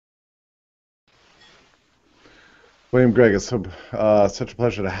William Grigg, it's such a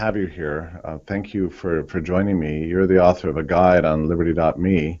pleasure to have you here. Thank you for joining me. You're the author of a guide on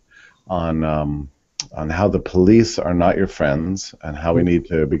liberty.me on how the police are not your friends and how we need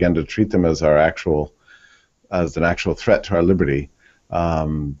to begin to treat them as an actual threat to our liberty.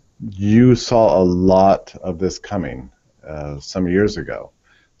 You saw a lot of this coming some years ago,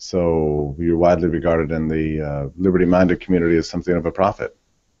 so you're widely regarded in the liberty-minded community as something of a prophet.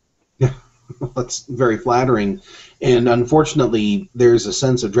 Yeah, that's very flattering. And unfortunately, there's a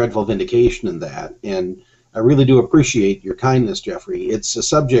sense of dreadful vindication in that. And I really do appreciate your kindness, Jeffrey. It's a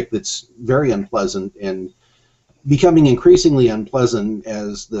subject that's very unpleasant and becoming increasingly unpleasant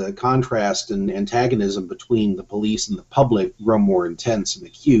as the contrast and antagonism between the police and the public grow more intense and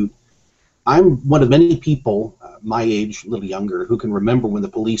acute. I'm one of many people, my age, a little younger, who can remember when the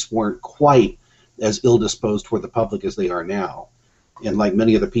police weren't quite as ill-disposed toward the public as they are now. And like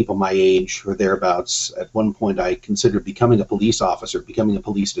many other people my age or thereabouts, at one point I considered becoming a police officer, becoming a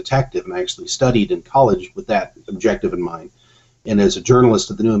police detective, and I actually studied in college with that objective in mind. And as a journalist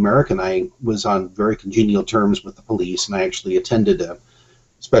at the New American, I was on very congenial terms with the police, and I actually attended a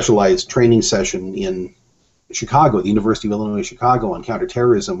specialized training session in Chicago, the University of Illinois Chicago, on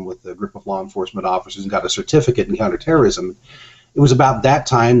counterterrorism with a group of law enforcement officers and got a certificate in counterterrorism. It was about that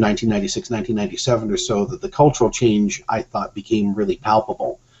time, 1996, 1997 or so, that the cultural change, I thought, became really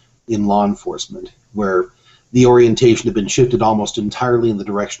palpable in law enforcement, where the orientation had been shifted almost entirely in the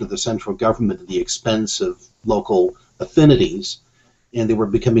direction of the central government at the expense of local affinities, and they were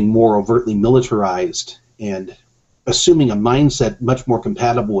becoming more overtly militarized and assuming a mindset much more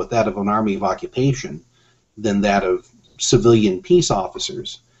compatible with that of an army of occupation than that of civilian peace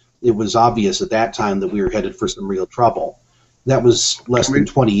officers. It was obvious at that time that we were headed for some real trouble. That was less than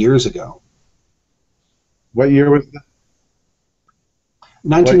 20 years ago. What year was this?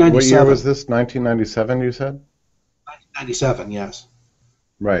 1997. What year was this? 1997, you said? 1997, yes.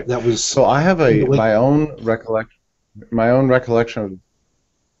 Right. That was. So I have my own recollection. My own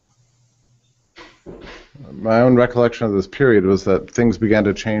recollection of this period was that things began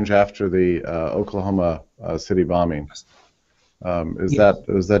to change after the Oklahoma City bombing. Is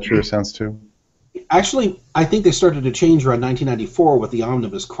that your sense too? Actually, I think they started to change around 1994 with the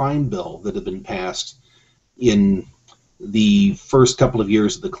omnibus crime bill that had been passed in the first couple of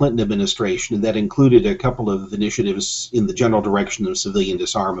years of the Clinton administration, and that included a couple of initiatives in the general direction of civilian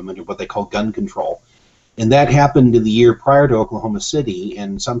disarmament, or what they call gun control. And that happened in the year prior to Oklahoma City,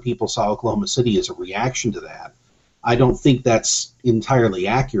 and some people saw Oklahoma City as a reaction to that. I don't think that's entirely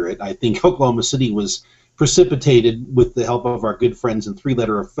accurate. I think Oklahoma City was precipitated with the help of our good friends in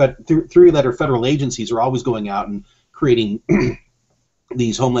three-letter federal agencies are always going out and creating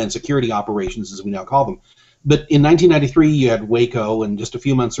these homeland security operations, as we now call them. But in 1993, you had Waco, and just a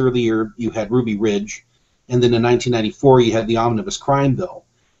few months earlier, you had Ruby Ridge, and then in 1994, you had the omnibus crime bill.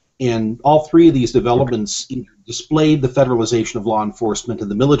 And all three of these developments either displayed the federalization of law enforcement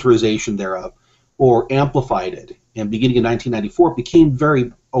and the militarization thereof, or amplified it. And beginning in 1994, it became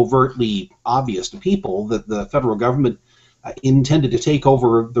very overtly obvious to people that the federal government intended to take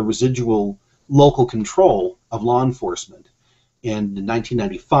over the residual local control of law enforcement. And in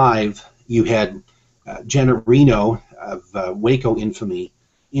 1995, you had Janet Reno of Waco infamy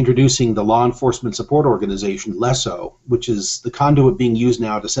introducing the law enforcement support organization, LESO, which is the conduit being used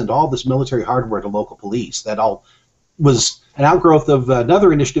now to send all this military hardware to local police. That all was an outgrowth of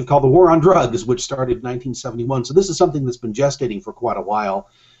another initiative called the War on Drugs, which started in 1971. So this is something that's been gestating for quite a while.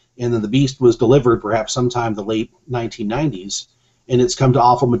 And then the beast was delivered perhaps sometime in the late 1990s, and it's come to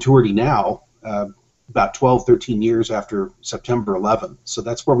awful maturity now, about 12, 13 years after September 11th. So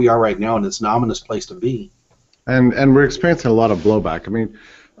that's where we are right now, and it's an ominous place to be. And we're experiencing a lot of blowback. I mean,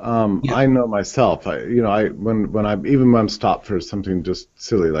 Yeah. I know myself. When I'm stopped for something just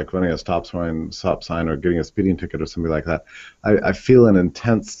silly, like running a stop sign or getting a speeding ticket or something like that, I feel an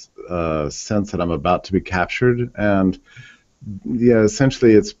intense sense that I'm about to be captured. And yeah,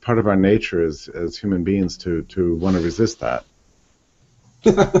 essentially, it's part of our nature as human beings to want to resist that.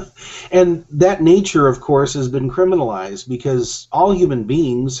 And that nature, of course, has been criminalized because all human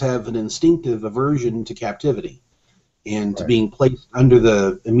beings have an instinctive aversion to captivity and to being placed under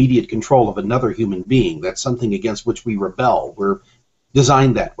the immediate control of another human being. That's something against which we rebel. We're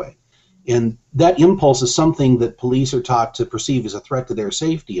designed that way. And that impulse is something that police are taught to perceive as a threat to their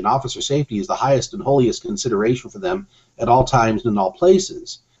safety, and officer safety is the highest and holiest consideration for them at all times and in all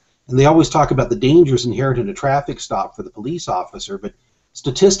places. And they always talk about the dangers inherent in a traffic stop for the police officer, but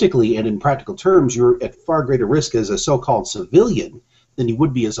statistically and in practical terms, you're at far greater risk as a so-called civilian than you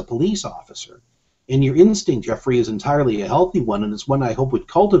would be as a police officer. And your instinct, Jeffrey, is entirely a healthy one, and it's one I hope would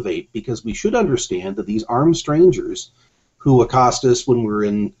cultivate, because we should understand that these armed strangers who accost us when we're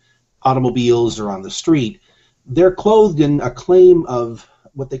in automobiles or on the street, they're clothed in a claim of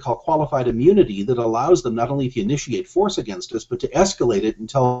what they call qualified immunity that allows them not only to initiate force against us, but to escalate it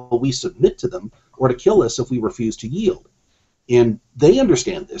until we submit to them, or to kill us if we refuse to yield. And they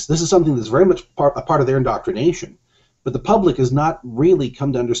understand this. This is something that's very much a part of their indoctrination. But the public has not really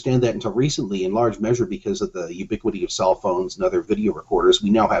come to understand that until recently, in large measure because of the ubiquity of cell phones and other video recorders.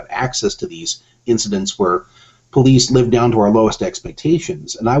 We now have access to these incidents where police live down to our lowest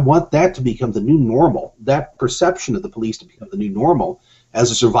expectations. And I want that to become the new normal, that perception of the police to become the new normal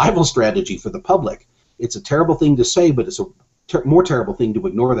as a survival strategy for the public. It's a terrible thing to say, but it's a more terrible thing to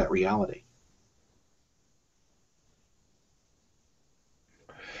ignore that reality.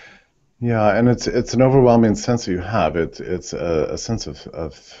 Yeah, and it's an overwhelming sense that you have. It's a sense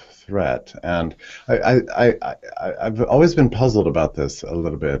of threat, and I've always been puzzled about this a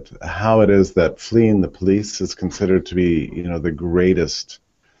little bit. How it is that fleeing the police is considered to be, the greatest.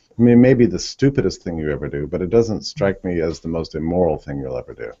 I mean, maybe the stupidest thing you ever do, but it doesn't strike me as the most immoral thing you'll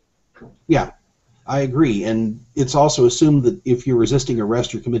ever do. Yeah, I agree, and it's also assumed that if you're resisting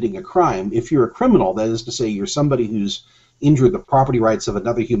arrest, you're committing a crime. If you're a criminal, that is to say, you're somebody who's injured the property rights of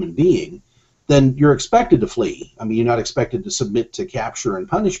another human being, then you're expected to flee. I mean, you're not expected to submit to capture and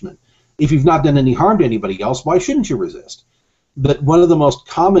punishment. If you've not done any harm to anybody else, why shouldn't you resist? But one of the most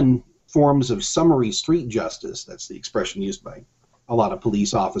common forms of summary street justice, that's the expression used by a lot of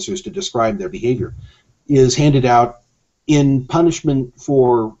police officers to describe their behavior, is handed out in punishment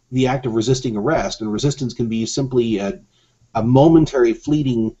for the act of resisting arrest. And resistance can be simply a momentary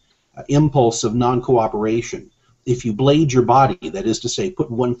fleeting impulse of non-cooperation. If you blade your body, that is to say, put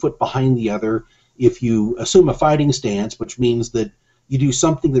one foot behind the other, if you assume a fighting stance, which means that you do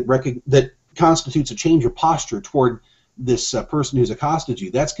something that constitutes a change of posture toward this person who's accosted you,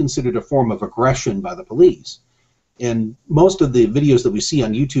 that's considered a form of aggression by the police. And most of the videos that we see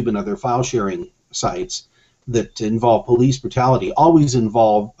on YouTube and other file-sharing sites that involve police brutality always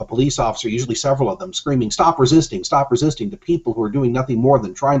involve a police officer, usually several of them, screaming, stop resisting," to people who are doing nothing more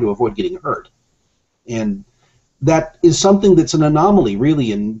than trying to avoid getting hurt. And that is something that's an anomaly,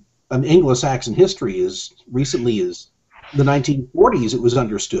 really, in Anglo-Saxon history. As recently as the 1940s, it was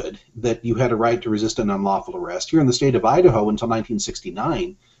understood that you had a right to resist an unlawful arrest. Here in the state of Idaho, until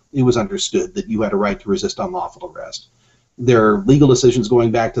 1969, it was understood that you had a right to resist unlawful arrest. There are legal decisions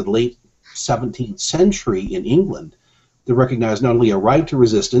going back to the late 17th century in England that recognize not only a right to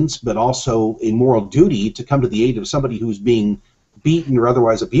resistance, but also a moral duty to come to the aid of somebody who's being beaten or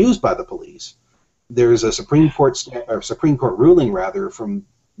otherwise abused by the police. There's a Supreme Court ruling from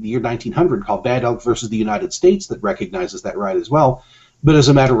the year 1900 called Bad Elk versus the United States that recognizes that right as well. But as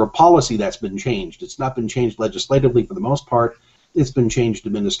a matter of policy, that's been changed. It's not been changed legislatively for the most part. It's been changed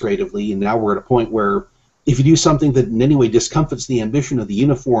administratively, and now we're at a point where if you do something that in any way discomfits the ambition of the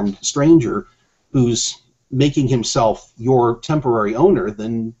uniformed stranger who's making himself your temporary owner,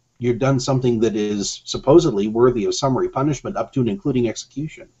 then you've done something that is supposedly worthy of summary punishment up to and including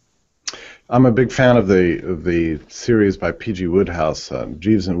execution. I'm a big fan of the series by P.G. Wodehouse,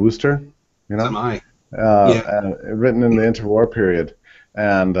 Jeeves and Wooster. So am I. Written in the interwar period,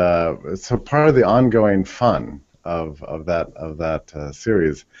 and so part of the ongoing fun of that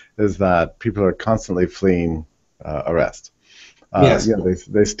series is that people are constantly fleeing arrest. Yes.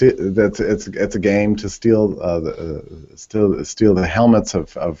 It's a game to steal the helmets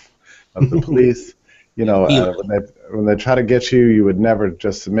of the police. When they try to get you, you would never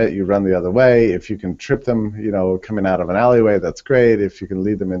just submit. You run the other way. If you can trip them, coming out of an alleyway, that's great. If you can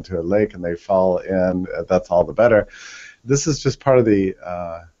lead them into a lake and they fall in, that's all the better. This is just part of the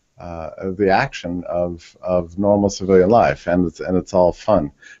action of normal civilian life, and it's all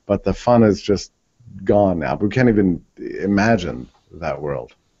fun. But the fun is just gone now. We can't even imagine that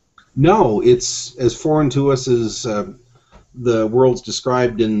world. No, it's as foreign to us as the worlds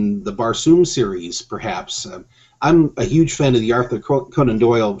described in the Barsoom series, perhaps. I'm a huge fan of the Arthur Conan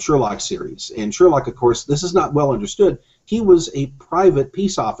Doyle Sherlock series. And Sherlock, of course, this is not well understood. He was a private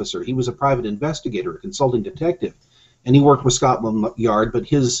peace officer. He was a private investigator, a consulting detective. And he worked with Scotland Yard, but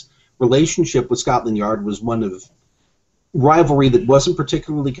his relationship with Scotland Yard was one of rivalry that wasn't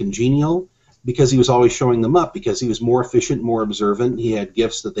particularly congenial, because he was always showing them up, because he was more efficient, more observant. He had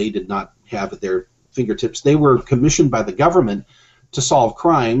gifts that they did not have at their fingertips. They were commissioned by the government to solve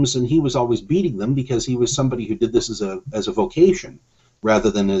crimes, and he was always beating them because he was somebody who did this as a vocation rather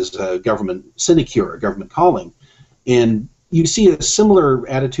than as a government sinecure, a government calling. And you see a similar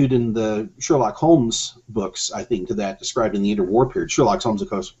attitude in the Sherlock Holmes books, I think, to that described in the interwar period. Sherlock Holmes, of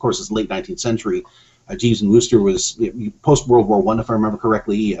course, is late 19th century. Jeeves and Wooster was post-World War I, if I remember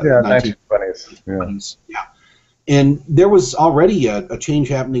correctly. Yeah, 1920s. Yeah. And there was already a change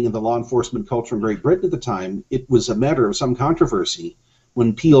happening in the law enforcement culture in Great Britain at the time. It was a matter of some controversy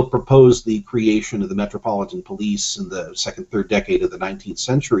when Peel proposed the creation of the Metropolitan Police in the second, third decade of the 19th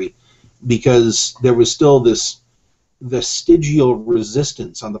century, because there was still this vestigial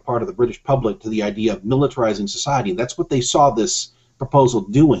resistance on the part of the British public to the idea of militarizing society. And that's what they saw this proposal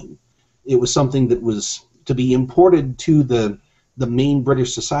doing. It was something that was to be imported to the main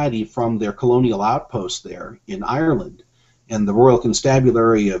British society from their colonial outpost there in Ireland. And the Royal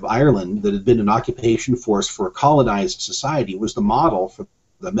Constabulary of Ireland, that had been an occupation force for a colonized society, was the model for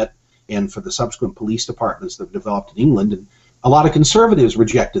the Met and for the subsequent police departments that developed in England. And a lot of conservatives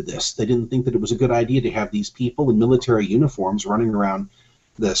rejected this. They didn't think that it was a good idea to have these people in military uniforms running around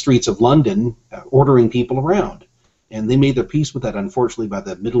the streets of London ordering people around. And they made their peace with that, unfortunately, by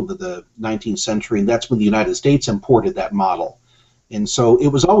the middle of the 19th century, and that's when the United States imported that model. And so it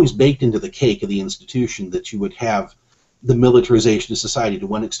was always baked into the cake of the institution that you would have the militarization of society to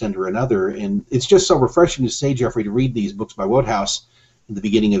one extent or another. And it's just so refreshing to say, Jeffrey, to read these books by Wodehouse in the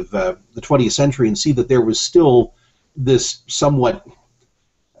beginning of the 20th century and see that there was still this somewhat,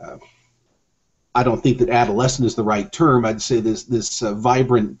 I don't think that adolescent is the right term, I'd say this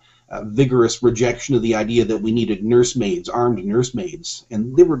vibrant, vigorous rejection of the idea that we needed nursemaids, armed nursemaids.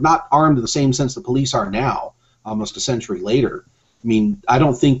 And they were not armed in the same sense the police are now, almost a century later. I mean, I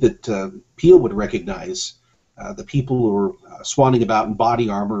don't think that Peel would recognize the people who were swanning about in body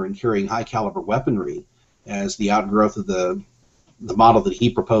armor and carrying high-caliber weaponry as the outgrowth of the model that he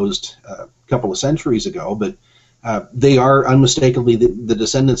proposed a couple of centuries ago, but they are unmistakably the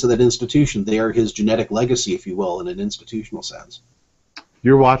descendants of that institution. They are his genetic legacy, if you will, in an institutional sense.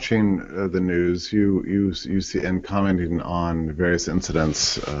 You're watching the news. You see and commenting on various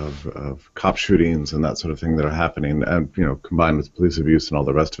incidents of cop shootings and that sort of thing that are happening, and combined with police abuse and all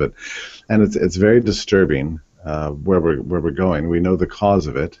the rest of it. And it's very disturbing where we're going. We know the cause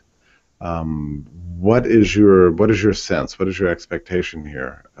of it. What is your sense? What is your expectation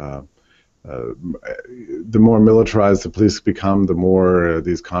here? The more militarized the police become, the more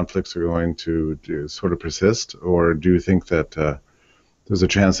these conflicts are going to sort of persist, or do you think that there's a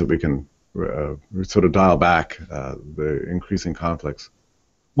chance that we can sort of dial back the increasing conflicts?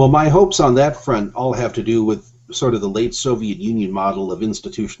 Well, my hopes on that front all have to do with sort of the late Soviet Union model of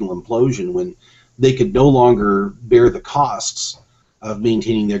institutional implosion, when they could no longer bear the costs of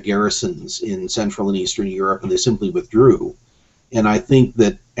maintaining their garrisons in Central and Eastern Europe, and they simply withdrew. And I think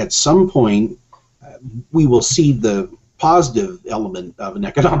that at some point we will see the positive element of an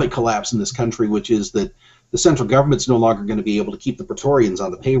economic collapse in this country, which is that the central government's no longer going to be able to keep the Praetorians on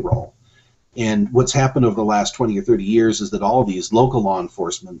the payroll. And what's happened over the last 20 or 30 years is that all these local law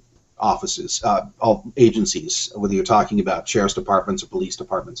enforcement offices, all agencies, whether you're talking about sheriff's departments or police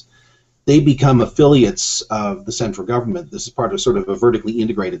departments, they become affiliates of the central government. This is part of sort of a vertically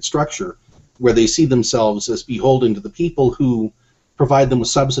integrated structure where they see themselves as beholden to the people who provide them with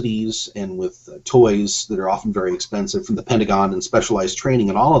subsidies and with toys that are often very expensive from the Pentagon and specialized training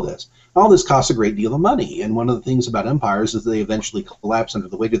and all of this. All this costs a great deal of money, and one of the things about empires is they eventually collapse under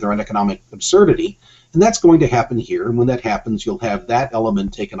the weight of their own economic absurdity, and that's going to happen here, and when that happens, you'll have that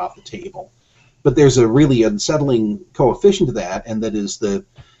element taken off the table. But there's a really unsettling coefficient to that, and that is the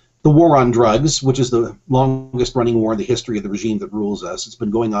war on drugs, which is the longest-running war in the history of the regime that rules us. It's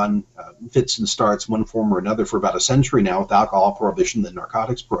been going on fits and starts, one form or another, for about a century now, with alcohol prohibition and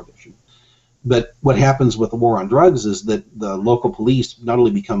narcotics prohibition. But what happens with the war on drugs is that the local police not only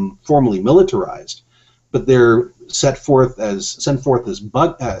become formally militarized, but they're sent forth as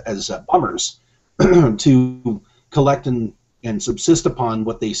bummers to collect and subsist upon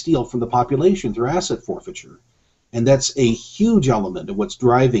what they steal from the population through asset forfeiture. And that's a huge element of what's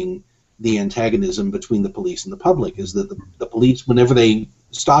driving the antagonism between the police and the public, is that the police, whenever they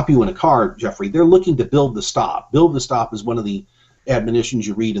stop you in a car, Jeffrey, they're looking to build the stop. Build the stop is one of the admonitions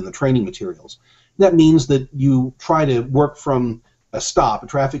you read in the training materials. That means that you try to work from a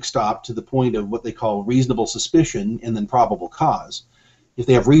traffic stop, to the point of what they call reasonable suspicion and then probable cause. If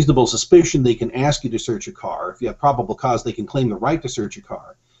they have reasonable suspicion, they can ask you to search a car. If you have probable cause, they can claim the right to search a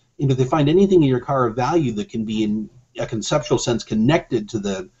car. And if they find anything in your car of value that can be, in a conceptual sense, connected to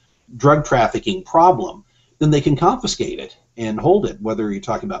the drug trafficking problem, then they can confiscate it and hold it, whether you're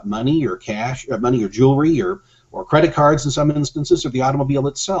talking about money or cash, money or jewelry, or credit cards in some instances, or the automobile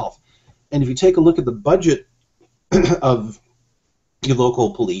itself. And if you take a look at the budget of your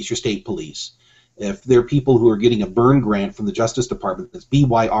local police, your state police, if there are people who are getting a burn grant from the Justice Department, that's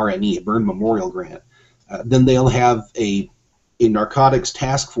BYRNE, a burn memorial grant, then they'll have a narcotics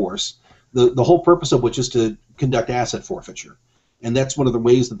task force, the whole purpose of which is to conduct asset forfeiture. And that's one of the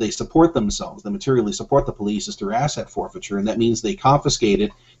ways that they support themselves, they materially support the police, is through asset forfeiture. And that means they confiscate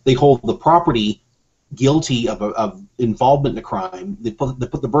it, they hold the property guilty of involvement in a crime. They put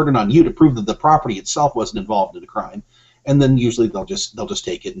the burden on you to prove that the property itself wasn't involved in a crime, and then usually they'll just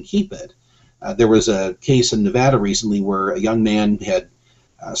take it and keep it. There was a case in Nevada recently where a young man had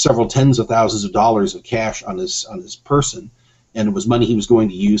several tens of thousands of dollars of cash on his person, and it was money he was going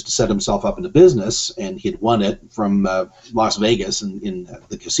to use to set himself up in a business, and he had won it from Las Vegas and in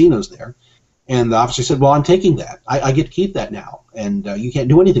the casinos there. And the officer said, well, I'm taking that. I get to keep that now, and you can't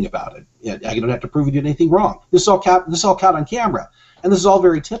do anything about it. I don't have to prove you did anything wrong. This is all caught on camera, and this is all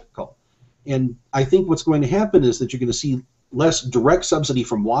very typical. And I think what's going to happen is that you're going to see less direct subsidy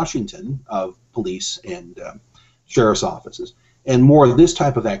from Washington of police and sheriff's offices, and more of this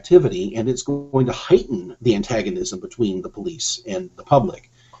type of activity, and it's going to heighten the antagonism between the police and the public.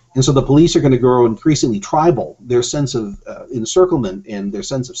 And so the police are going to grow increasingly tribal. Their sense of encirclement and their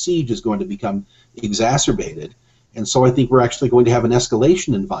sense of siege is going to become exacerbated. And so I think we're actually going to have an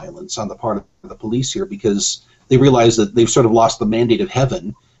escalation in violence on the part of the police here, because they realize that they've sort of lost the mandate of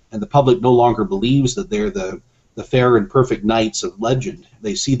heaven, and the public no longer believes that they're the fair and perfect knights of legend.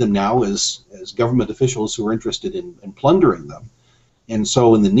 They see them now as government officials who are interested in plundering them. And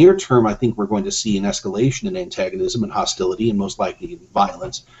so in the near term, I think we're going to see an escalation in antagonism and hostility, and most likely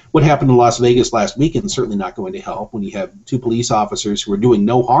violence. What happened in Las Vegas last weekend is certainly not going to help, when you have two police officers who are doing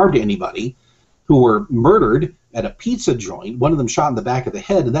no harm to anybody, who were murdered at a pizza joint, one of them shot in the back of the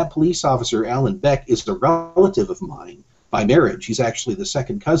head, and that police officer, Alan Beck, is a relative of mine by marriage. He's actually the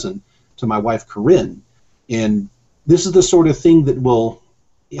second cousin to my wife, Corinne. And this is the sort of thing that will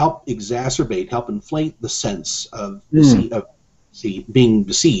help exacerbate, help inflate the sense of being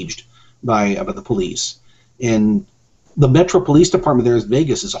besieged by the police. And the Metro Police Department there in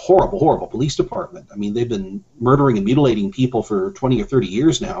Vegas is a horrible, horrible police department. I mean, they've been murdering and mutilating people for 20 or 30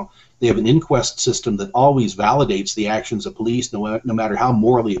 years now. They have an inquest system that always validates the actions of police, no matter how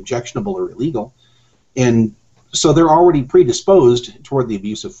morally objectionable or illegal. And so they're already predisposed toward the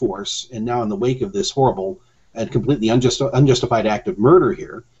abuse of force. And now in the wake of this horrible and completely unjustified act of murder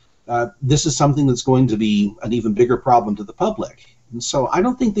here, this is something that's going to be an even bigger problem to the public. And so I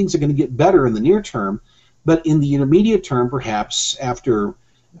don't think things are going to get better in the near term, but in the intermediate term, perhaps, after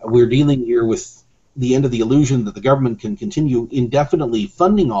we're dealing here with the end of the illusion that the government can continue indefinitely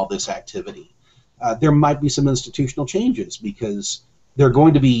funding all this activity, there might be some institutional changes, because they're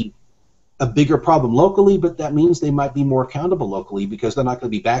going to be a bigger problem locally, but that means they might be more accountable locally, because they're not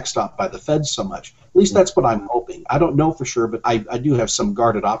going to be backstopped by the feds so much. At least that's what I'm hoping. I don't know for sure, but I do have some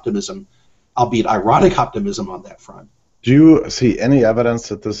guarded optimism, albeit ironic optimism, on that front. Do you see any evidence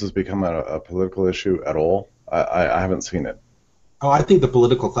that this has become a political issue at all? I haven't seen it. Oh, I think the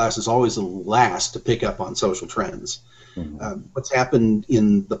political class is always the last to pick up on social trends. Mm-hmm. What's happened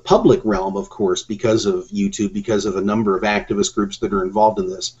in the public realm, of course, because of YouTube, because of a number of activist groups that are involved in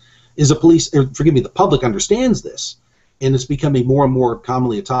this, is the public understands this, and it's becoming more and more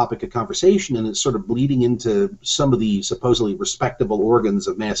commonly a topic of conversation, and it's sort of bleeding into some of the supposedly respectable organs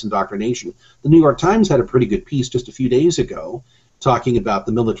of mass indoctrination. The New York Times had a pretty good piece just a few days ago talking about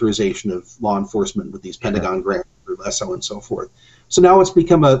the militarization of law enforcement with these Pentagon grants for LESO and so forth. So now it's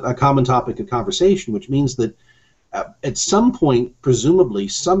become a common topic of conversation, which means that at some point, presumably,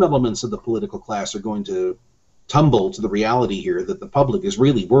 some elements of the political class are going to tumble to the reality here that the public is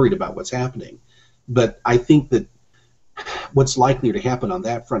really worried about what's happening. But I think that what's likely to happen on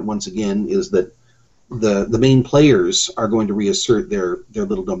that front, once again, is that the main players are going to reassert their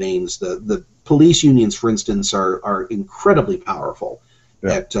little domains. The police unions, for instance, are incredibly powerful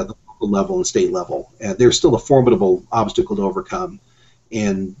at the local level and state level. They're still a formidable obstacle to overcome.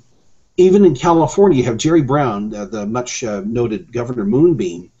 And even in California, you have Jerry Brown, the much noted Governor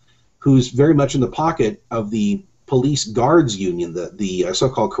Moonbeam, who's very much in the pocket of the police guards union, the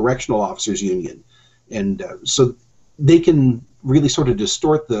so-called correctional officers union. And so they can really sort of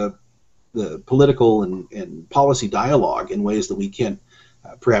distort the political and policy dialogue in ways that we can't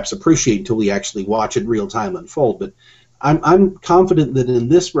perhaps appreciate until we actually watch it real time unfold. But I'm confident that in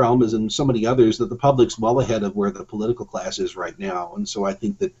this realm, as in so many others, that the public's well ahead of where the political class is right now. And so I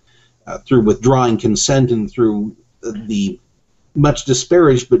think that through withdrawing consent and through the much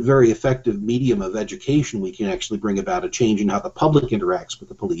disparaged but very effective medium of education, we can actually bring about a change in how the public interacts with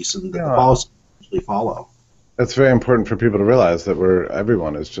the police, and that the policy actually follow. It's very important for people to realize that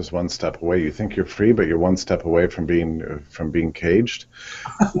everyone is just one step away. You think you're free, but you're one step away from being caged.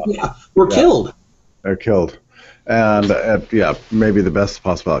 We're killed. They're killed. And yeah, maybe the best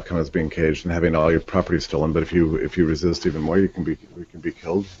possible outcome is being caged and having all your property stolen. But if you resist even more, you can be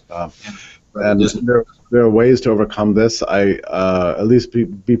killed. And there are ways to overcome this. I at least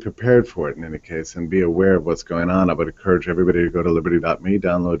be prepared for it in any case, and be aware of what's going on. I would encourage everybody to go to liberty.me,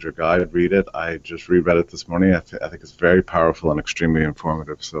 download your guide, read it. I just reread it this morning. I think it's very powerful and extremely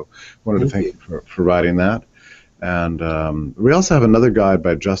informative. So I wanted to thank you for writing that. And we also have another guide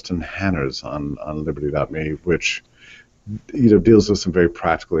by Justin Hanners on liberty.me, which deals with some very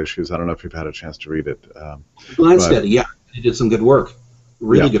practical issues. I don't know if you've had a chance to read it. Glanced at it, yeah. He did some good work,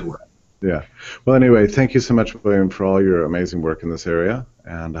 really good work. Yeah. Well, anyway, thank you so much, William, for all your amazing work in this area,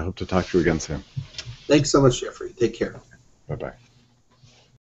 and I hope to talk to you again soon. Thanks so much, Jeffrey. Take care. Bye-bye.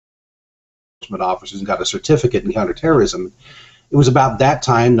 Officers and got a certificate in counterterrorism. It was about that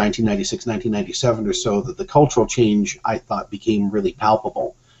time, 1996, 1997 or so, that the cultural change, I thought, became really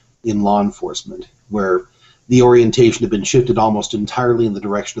palpable in law enforcement, where the orientation had been shifted almost entirely in the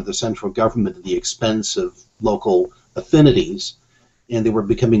direction of the central government at the expense of local affinities, and they were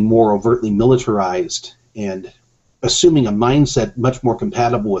becoming more overtly militarized and assuming a mindset much more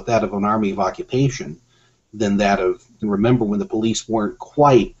compatible with that of an army of occupation than that of, remember when the police weren't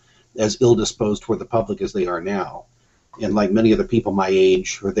quite as ill-disposed toward the public as they are now. And like many other people my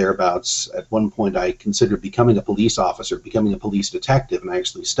age or thereabouts, at one point I considered becoming a police officer, becoming a police detective, and I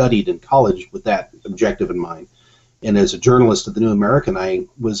actually studied in college with that objective in mind. And as a journalist at the New American, I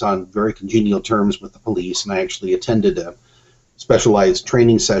was on very congenial terms with the police, and I actually attended a specialized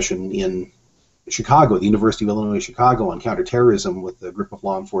training session in Chicago, the University of Illinois Chicago, on counterterrorism with a group of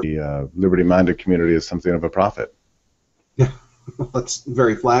law enforcement. The liberty-minded community is something of a prophet. Yeah, that's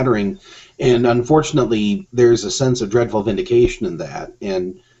very flattering. And unfortunately, there's a sense of dreadful vindication in that.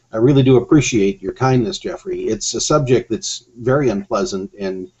 And I really do appreciate your kindness, Jeffrey. It's a subject that's very unpleasant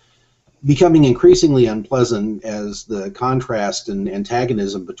and becoming increasingly unpleasant as the contrast and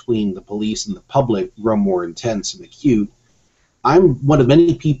antagonism between the police and the public grow more intense and acute. I'm one of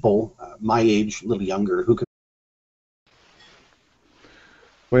many people, my age, a little younger, who can.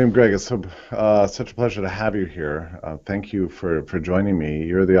 William Grigg, it's such a pleasure to have you here. Thank you for joining me.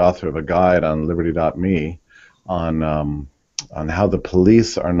 You're the author of a guide on liberty.me on how the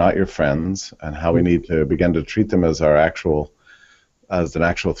police are not your friends and how we need to begin to treat them as an actual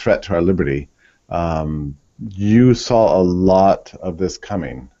threat to our liberty. You saw a lot of this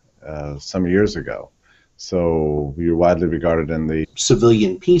coming some years ago. So you're widely regarded in the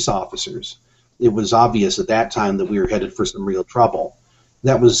civilian peace officers. It was obvious at that time that we were headed for some real trouble.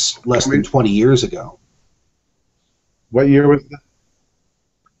 That was less than 20 years ago. What year was this?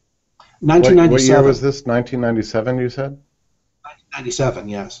 1997. What year was this? 1997, you said? 1997,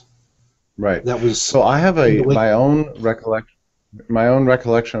 yes. Right. That was. So I have my own recollection. My own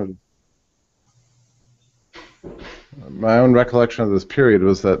recollection of this period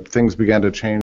was that things began to change